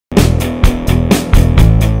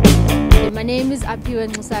My name is Apiwe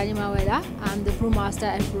Nxusani-Mawela. I'm the brewmaster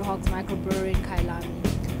at Hogs microbrewery in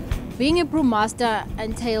Kailami. Being a brewmaster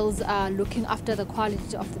entails looking after the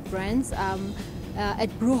quality of the brands. At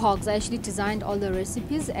Hogs, I actually designed all the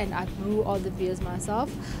recipes and I brew all the beers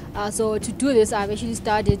myself. So to do this, I've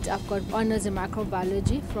got honors in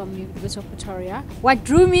microbiology from University of Pretoria. What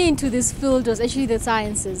drew me into this field was actually the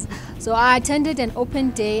sciences. So I attended an open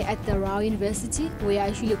day at the Brew University where I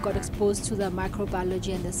actually got exposed to the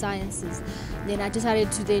microbiology and the sciences. Then I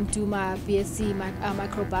decided to then do my BSc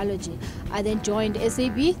microbiology. I then joined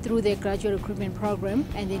SAB through their graduate recruitment program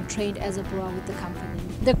and then trained as a brewer with the company.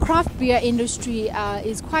 The craft beer industry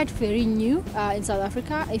is quite very new in South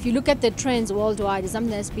Africa. If you look at the trends worldwide, it's something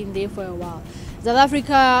that's been there for a while. South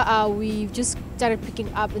Africa, we've just started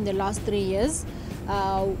picking up in the last 3 years.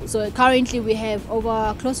 So currently we have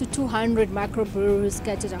over close to 200 microbreweries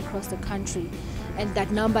scattered across the country, and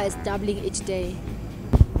that number is doubling each day.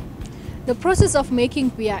 The process of making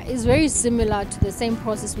beer is very similar to the same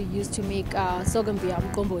process we use to make sorghum beer,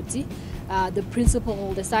 mkomboti.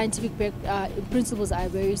 The scientific principles are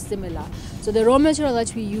very similar. So the raw material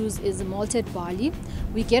that we use is malted barley.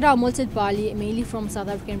 We get our malted barley mainly from South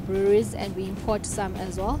African breweries and we import some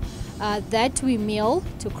as well. That we mill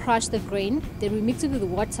to crush the grain, then we mix it with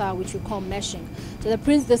water, which we call mashing. So the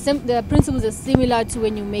principles are similar to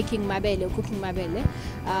when you're making mabele or cooking mabele.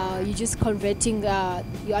 You're just converting,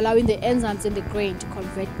 you're allowing the enzymes in the grain to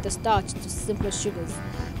convert the starch to simpler sugars.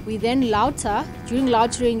 We then lauter. During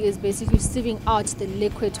lautering is basically sieving out the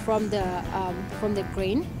liquid from the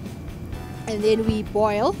grain, and then we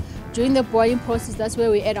boil. During the boiling process, that's where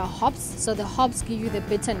we add our hops. So the hops give you the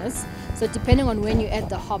bitterness. So depending on when you add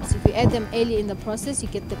the hops, if you add them early in the process, you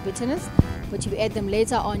get the bitterness, but if you add them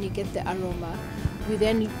later on, you get the aroma. We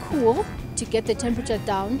then cool to get the temperature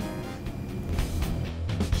down.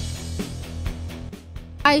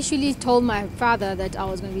 I actually told my father that I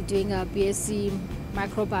was going to be doing a BSc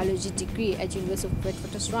microbiology degree at University of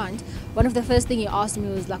Pretoria. One of the first things he asked me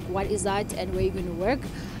was like, what is that and where are you going to work?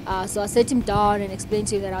 So I sat him down and explained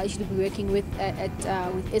to him that I'll actually be working with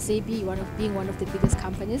SAB, being one of the biggest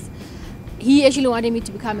companies. He actually wanted me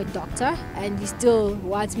to become a doctor, and he still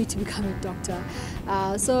wants me to become a doctor.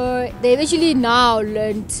 So they've actually now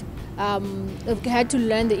learned, they've had to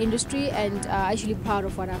learn the industry, and actually proud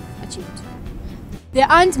of what I've achieved. There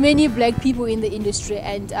aren't many black people in the industry,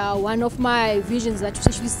 and one of my visions is to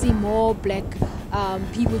actually see more black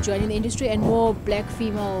people joining the industry and more black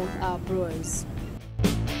female brewers.